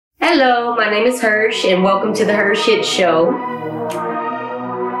Hello, my name is Hersh and welcome to the Hershyt show.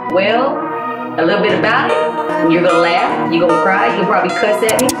 Well, a little bit about it. You're gonna laugh, you're gonna cry, you'll probably cuss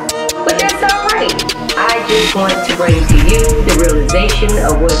at me, but that's alright. I just want to bring to you the realization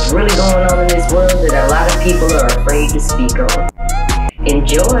of what's really going on in this world that a lot of people are afraid to speak on.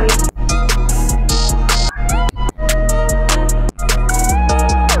 Enjoy.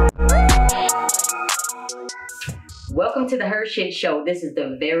 Welcome to the Hershyt show. This is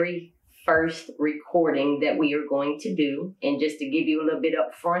the very first recording that we are going to do. And just to give you a little bit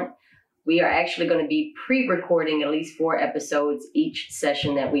up front, we are actually going to be pre-recording at least 4 episodes each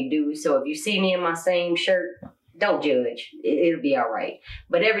session that we do. So if you see me in my same shirt, don't judge. It'll be all right.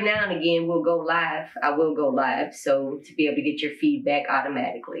 But every now and again, we'll go live. I will go live, so to be able to get your feedback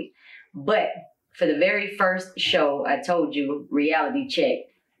automatically. But for the very first show, I told you, reality check.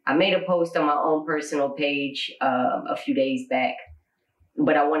 I made a post on my own personal page a few days back,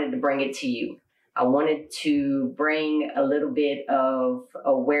 but I wanted to bring it to you. I wanted to bring a little bit of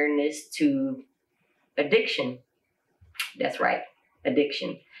awareness to addiction. That's right,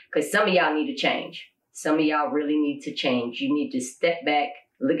 addiction. Because some of y'all need to change. Some of y'all really need to change. You need to step back,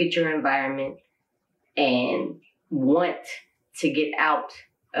 look at your environment, and want to get out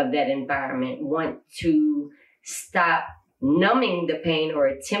of that environment, want to stop numbing the pain or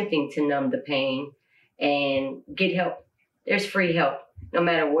attempting to numb the pain and get help. There's free help. No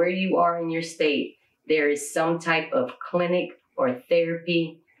matter where you are in your state, there is some type of clinic or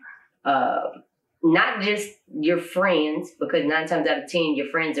therapy. Not just your friends, because 9 times out of 10, your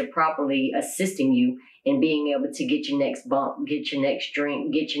friends are properly assisting you in being able to get your next bump, get your next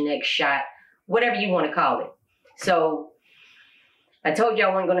drink, get your next shot, whatever you want to call it. So I told you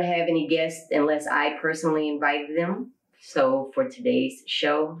I wasn't going to have any guests unless I personally invited them. So for today's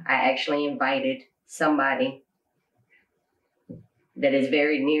show, I actually invited somebody that is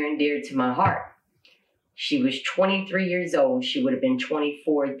very near and dear to my heart. She was 23 years old. She would have been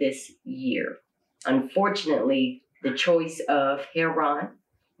 24 this year. Unfortunately, the choice of heroin,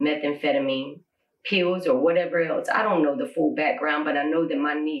 methamphetamine, pills, or whatever else, I don't know the full background, but I know that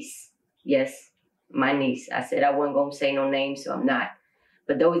my niece, yes, my niece, I said I wasn't going to say no name, so I'm not.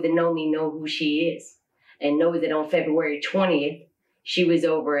 But those that know me know who she is. And knows that on February 20th, she was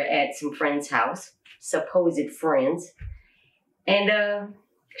over at some friend's house, supposed friends, and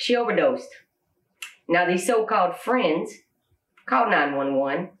she overdosed. Now, these so-called friends called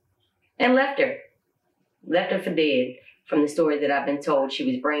 911 and left her for dead. From the story that I've been told,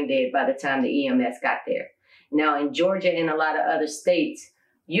 she was brain dead by the time the EMS got there. Now, in Georgia and a lot of other states,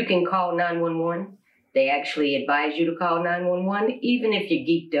 you can call 911. They actually advise you to call 911, even if you're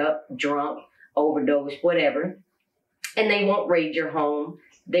geeked up, drunk, overdose, whatever, and they won't raid your home.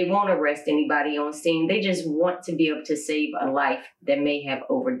 They won't arrest anybody on scene. They just want to be able to save a life that may have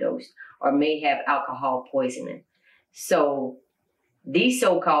overdosed or may have alcohol poisoning. So these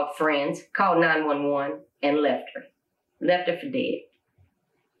so-called friends called 911 and left her for dead.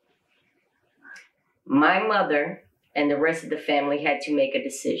 My mother and the rest of the family had to make a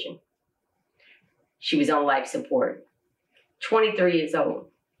decision. She was on life support, 23 years old.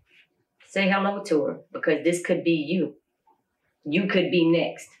 Say hello to her, because this could be you. You could be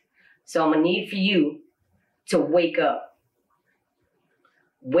next. So I'm going to need for you to wake up.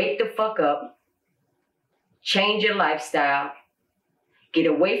 Wake the fuck up. Change your lifestyle. Get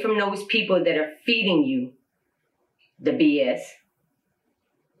away from those people that are feeding you the BS.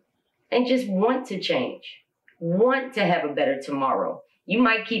 And just want to change. Want to have a better tomorrow. You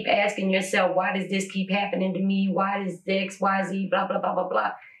might keep asking yourself, why does this keep happening to me? Why does X, Y, Z, blah, blah, blah, blah,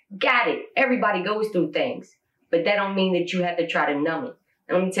 blah. Got it. Everybody goes through things, but that don't mean that you have to try to numb it.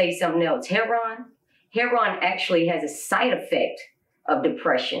 And let me tell you something else. Heroin actually has a side effect of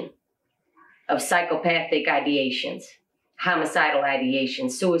depression, of psychopathic ideations, homicidal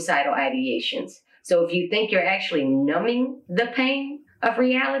ideations, suicidal ideations. So if you think you're actually numbing the pain of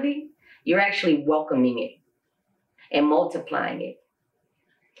reality, you're actually welcoming it and multiplying it.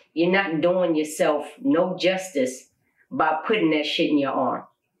 You're not doing yourself no justice by putting that shit in your arm.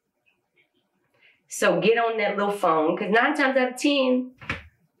 So get on that little phone, because 9 times out of 10,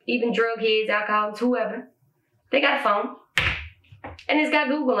 even drug heads, alcoholics, whoever, they got a phone. And it's got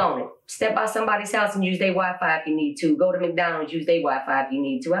Google on it. Step by somebody's house and use their Wi-Fi if you need to. Go to McDonald's, use their Wi-Fi if you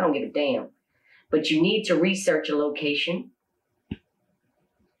need to. I don't give a damn. But you need to research a location.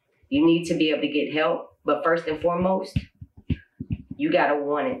 You need to be able to get help. But first and foremost, you got to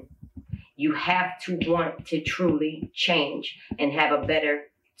want it. You have to want to truly change and have a better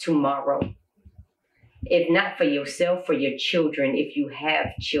tomorrow. If not for yourself, for your children, if you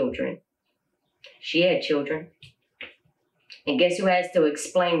have children. She had children. And guess who has to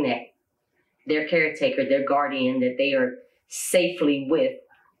explain that? Their caretaker, their guardian that they are safely with.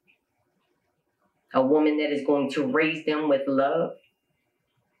 A woman that is going to raise them with love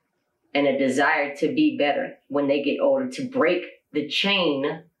and a desire to be better when they get older, to break the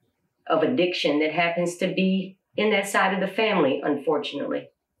chain of addiction that happens to be in that side of the family, unfortunately.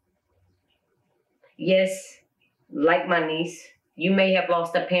 Yes, like my niece, you may have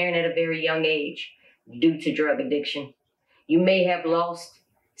lost a parent at a very young age due to drug addiction. You may have lost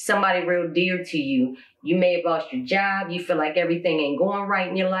somebody real dear to you. You may have lost your job. You feel like everything ain't going right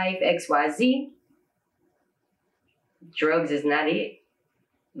in your life, XYZ. Drugs is not it.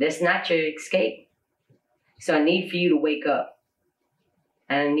 That's not your escape. So I need for you to wake up.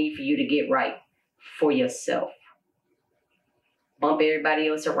 And I need for you to get right for yourself. Bump everybody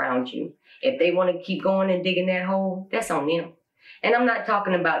else around you. If they want to keep going and digging that hole, that's on them. And I'm not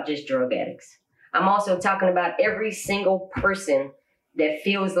talking about just drug addicts. I'm also talking about every single person that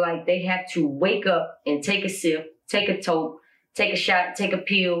feels like they have to wake up and take a sip, take a toke, take a shot, take a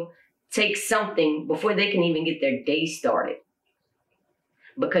pill, take something before they can even get their day started.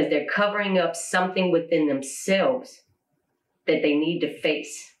 Because they're covering up something within themselves that they need to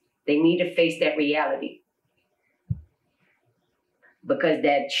face. They need to face that reality. Because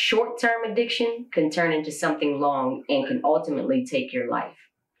that short-term addiction can turn into something long and can ultimately take your life.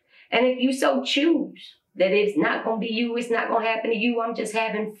 And if you so choose that it's not going to be you, it's not going to happen to you, I'm just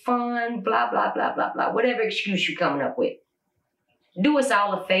having fun, blah, blah, blah, blah, blah, whatever excuse you're coming up with, do us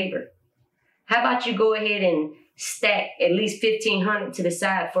all a favor. How about you go ahead and stack at least $1,500 to the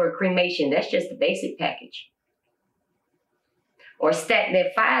side for a cremation? That's just the basic package. Or stack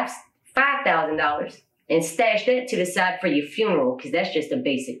that $5,000 and stash that to the side for your funeral, because that's just a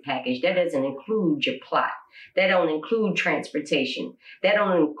basic package. That doesn't include your plot. That don't include transportation. That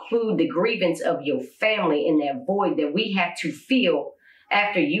don't include the grievance of your family and that void that we have to feel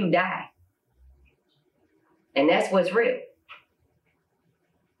after you die. And that's what's real.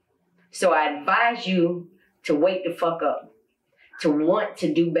 So I advise you to wake the fuck up, to want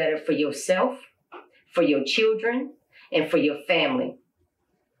to do better for yourself, for your children, and for your family.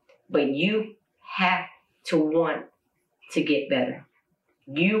 But you have to want to get better.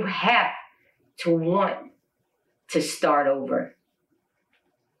 You have to want to start over.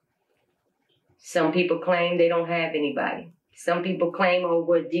 Some people claim they don't have anybody. Some people claim, oh,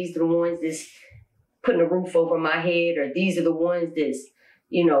 well, these are the ones that's putting a roof over my head, or these are the ones that's,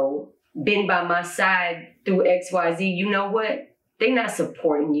 been by my side through XYZ. You know what? They're not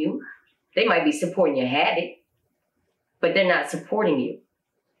supporting you. They might be supporting your habit, but they're not supporting you.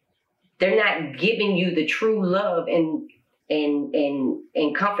 They're not giving you the true love and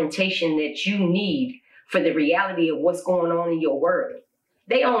confrontation that you need for the reality of what's going on in your world.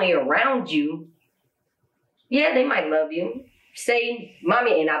 They only around you. Yeah, they might love you. Say,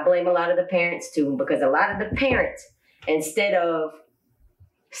 mommy, and I blame a lot of the parents too, because a lot of the parents, instead of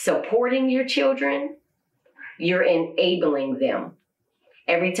supporting your children, you're enabling them.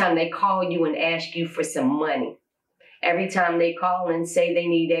 Every time they call you and ask you for some money, every time they call and say they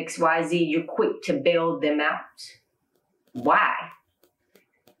need XYZ, you're quick to bail them out. Why?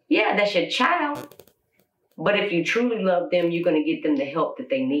 Yeah, that's your child. But if you truly love them, you're going to get them the help that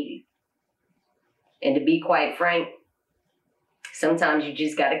they need. And to be quite frank, sometimes you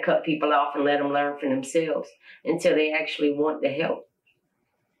just got to cut people off and let them learn for themselves until they actually want the help.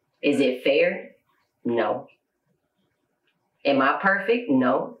 Is it fair? No. Am I perfect?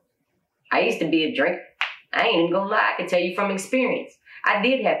 No. I used to be a drinker. I ain't even gonna lie, I can tell you from experience. I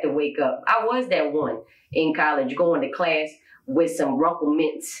did have to wake up. I was that one in college going to class with some Runkle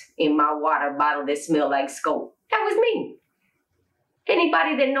Mints in my water bottle that smelled like Scope. That was me.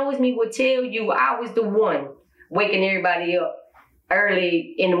 Anybody that knows me will tell you I was the one waking everybody up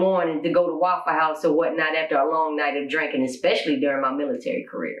early in the morning to go to Waffle House or whatnot after a long night of drinking, especially during my military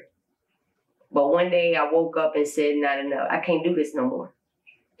career. But one day I woke up and said, not enough. I can't do this no more.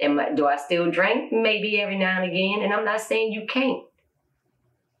 Do I still drink? Maybe every now and again. And I'm not saying you can't.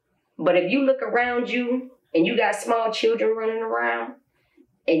 But if you look around you and you got small children running around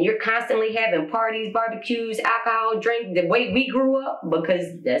and you're constantly having parties, barbecues, alcohol, drink, the way we grew up,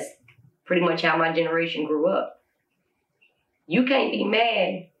 because that's pretty much how my generation grew up, you can't be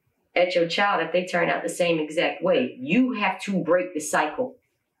mad at your child if they turn out the same exact way. You have to break the cycle.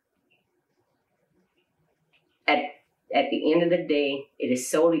 At the end of the day, it is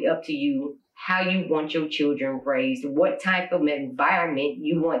solely up to you how you want your children raised, what type of environment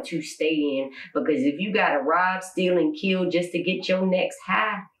you want to stay in. Because if you got to rob, steal, and kill just to get your next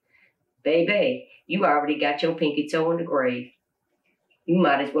high, baby, you already got your pinky toe in the grave. you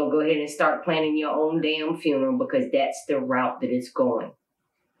might as well go ahead and start planning your own damn funeral, because that's the route that it's going.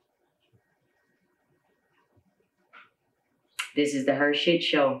 This is the Hershyt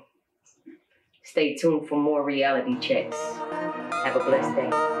Show. Stay tuned for more reality checks. Have a blessed day.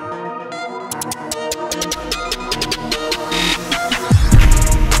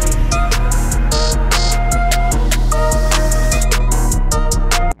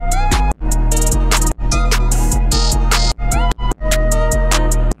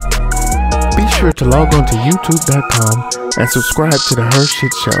 Be sure to log on to youtube.com and subscribe to the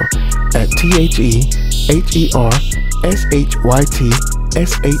Hershyt Show at TheHershytShow.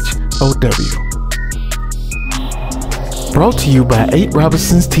 Brought to you by 8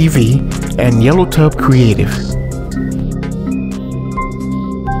 Robinsons TV and Yellow Tub Creative.